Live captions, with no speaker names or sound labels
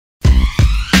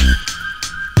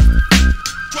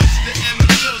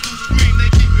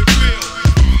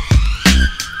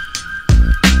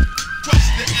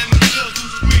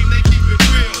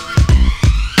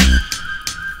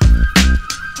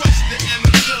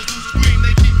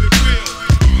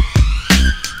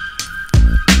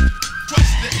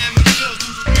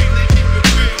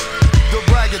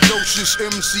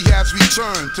MC has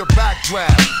returned to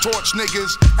backdraft, torch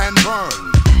niggas and burn.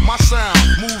 My sound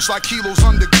moves like kilos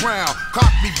underground.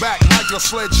 Cock me back like a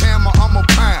sledgehammer, I'm a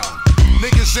pound.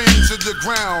 Niggas into the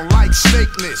ground like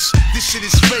snakeness. This shit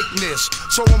is fakeness,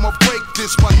 so I'ma break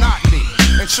this monotony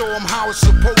and show them how it's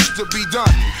supposed to be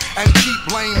done, and keep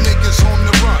lame niggas on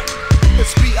the run.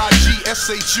 It's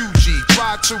B-I-G-S-H-U-G.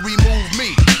 Try to remove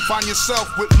me, find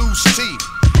yourself with loose teeth,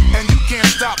 and you can't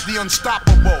stop the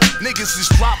unstoppable. Niggas is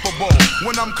droppable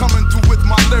when I'm coming through with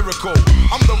my lyrical.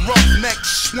 I'm the roughneck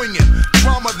swinging,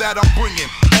 drama that I'm bringing.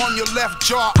 On your left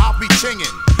jaw I'll be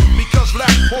tinging, because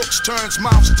left hooks turns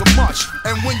mouths to mush,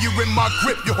 and when you're in my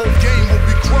grip your whole game will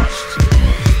be crushed.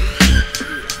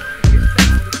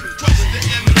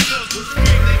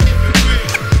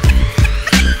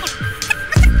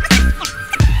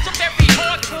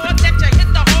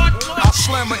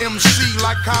 Slam a MC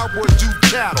like I would do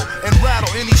cattle, and rattle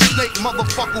any snake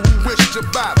motherfucker who wish to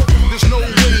battle. There's no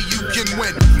way you can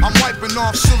win. I'm wiping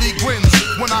off silly grins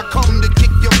when I come to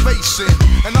kick your face in,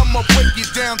 and I'ma break you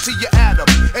down to your atom.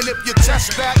 And if you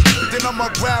test that, then I'ma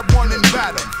grab one and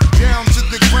bat 'em down to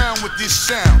the ground with this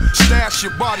sound. Stash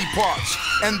your body parts,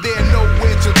 and they're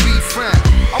nowhere to be found.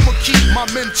 I'ma keep my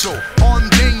mental on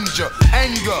danger.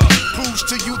 Anger proves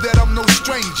to you that I'm no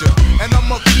stranger, and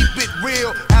I'ma keep it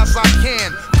real as I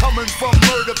can. Coming from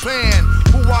murder pan,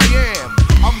 who I am,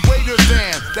 I'm greater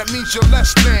than. That means you're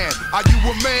less than. Are you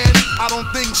a man? I don't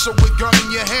think so, with gun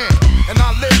in your hand. And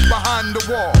I live behind the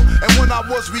wall, and when I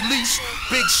was released,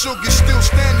 Big Sugar's still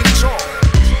standing tall.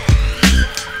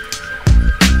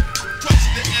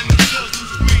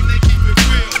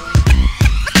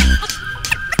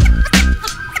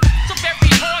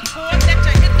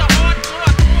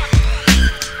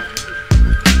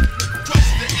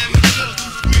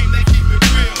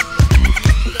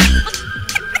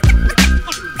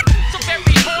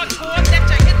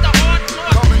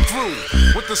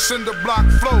 The cinder block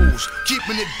flows,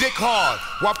 keeping it dick hard,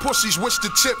 while pussies wish to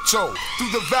tiptoe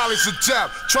through the valleys of death,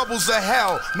 troubles of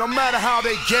hell. No matter how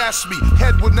they gas me,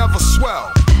 head would never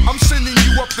swell. I'm sending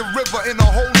you up the river in a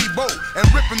holy boat, and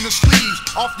ripping the sleeves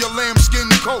off your lambskin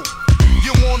coat.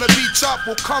 You wanna be tough?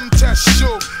 Well, come test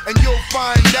Suge, and you'll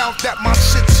find out that my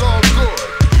shit's all good.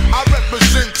 I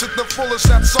represent to the fullest,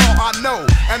 that's all I know.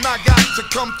 And I got to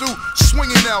come through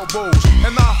swinging elbows,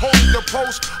 and I hold the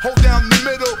post, hold down the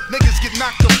middle. Niggas get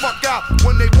knocked the fuck out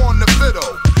when they want the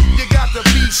fiddle. You got to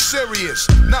be serious,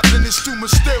 nothing is too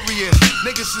mysterious.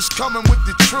 Niggas is coming with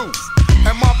the truth,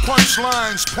 and my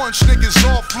punchlines punch niggas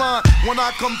offline. When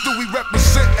I come through, we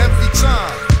represent every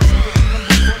time.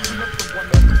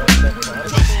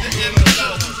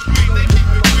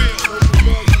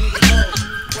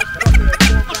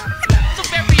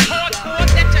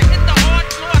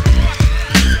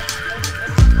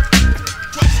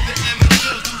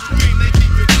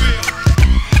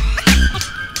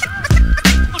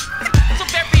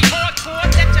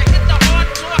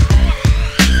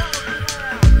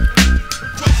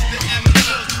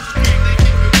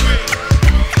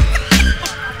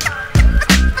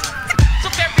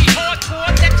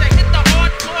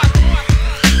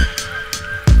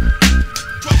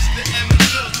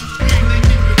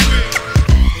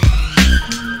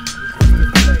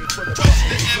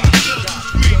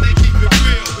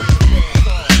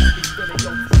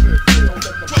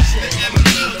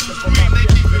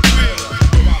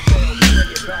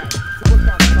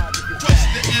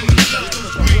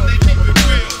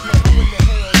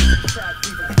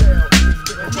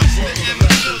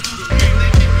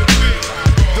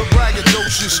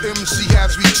 MC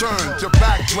has returned to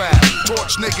backdraft,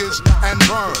 torch niggas and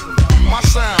burn. My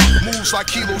sound moves like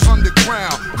kilos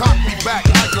underground. Cock me back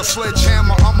like a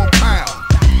sledgehammer, I'm a pound.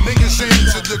 Niggas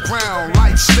into the ground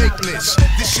like snakeness.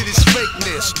 This shit is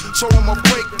fakeness, so I'ma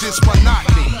break this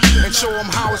monotony and show them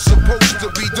how it's supposed to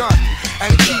be done,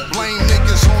 and keep lame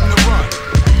niggas on the run.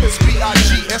 It's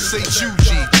B-I-G-S-H-U-G.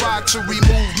 Try to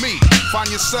remove me, find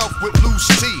yourself with loose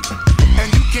teeth, and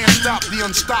you can't stop the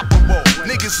unstoppable.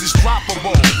 Niggas is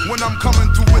droppable when I'm coming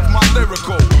through with my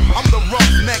lyrical. I'm the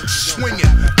roughneck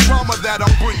swinging, drama that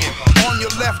I'm bringing. On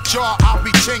your left jaw I'll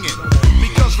be tinging,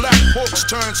 because left hooks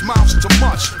turns mouths to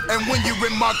mush, and when you're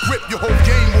in my grip your whole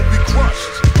game will be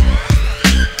crushed.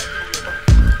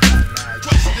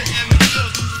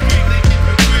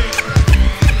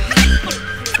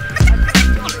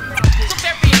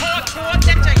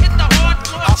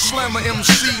 Slam a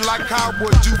MC like I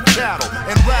would do cattle,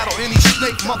 and rattle any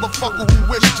snake motherfucker who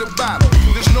wish to battle.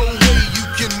 There's no way you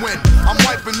can win. I'm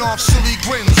wiping off silly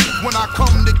grins when I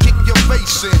come to kick your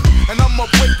face in, and I'ma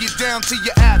break you down to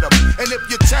your atom. And if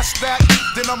you test that,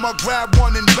 then I'ma grab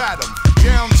one and bat 'em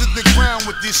down to the ground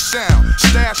with this sound.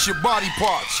 Stash your body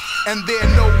parts, and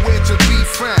they're nowhere to be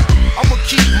found. I'ma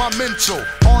keep my mental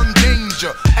on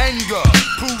danger. Anger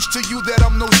proves to you that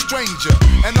I'm no stranger,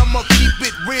 and I'ma keep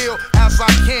it real as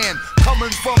I can.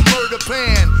 Coming from murder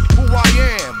pan, who I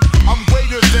am, I'm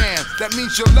greater than. That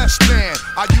means you're less than.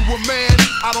 Are you a man?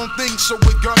 I don't think so.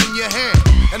 With gun in your hand,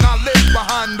 and I live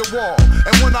behind the wall.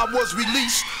 And when I was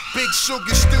released, Big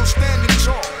Sugar's still standing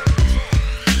tall.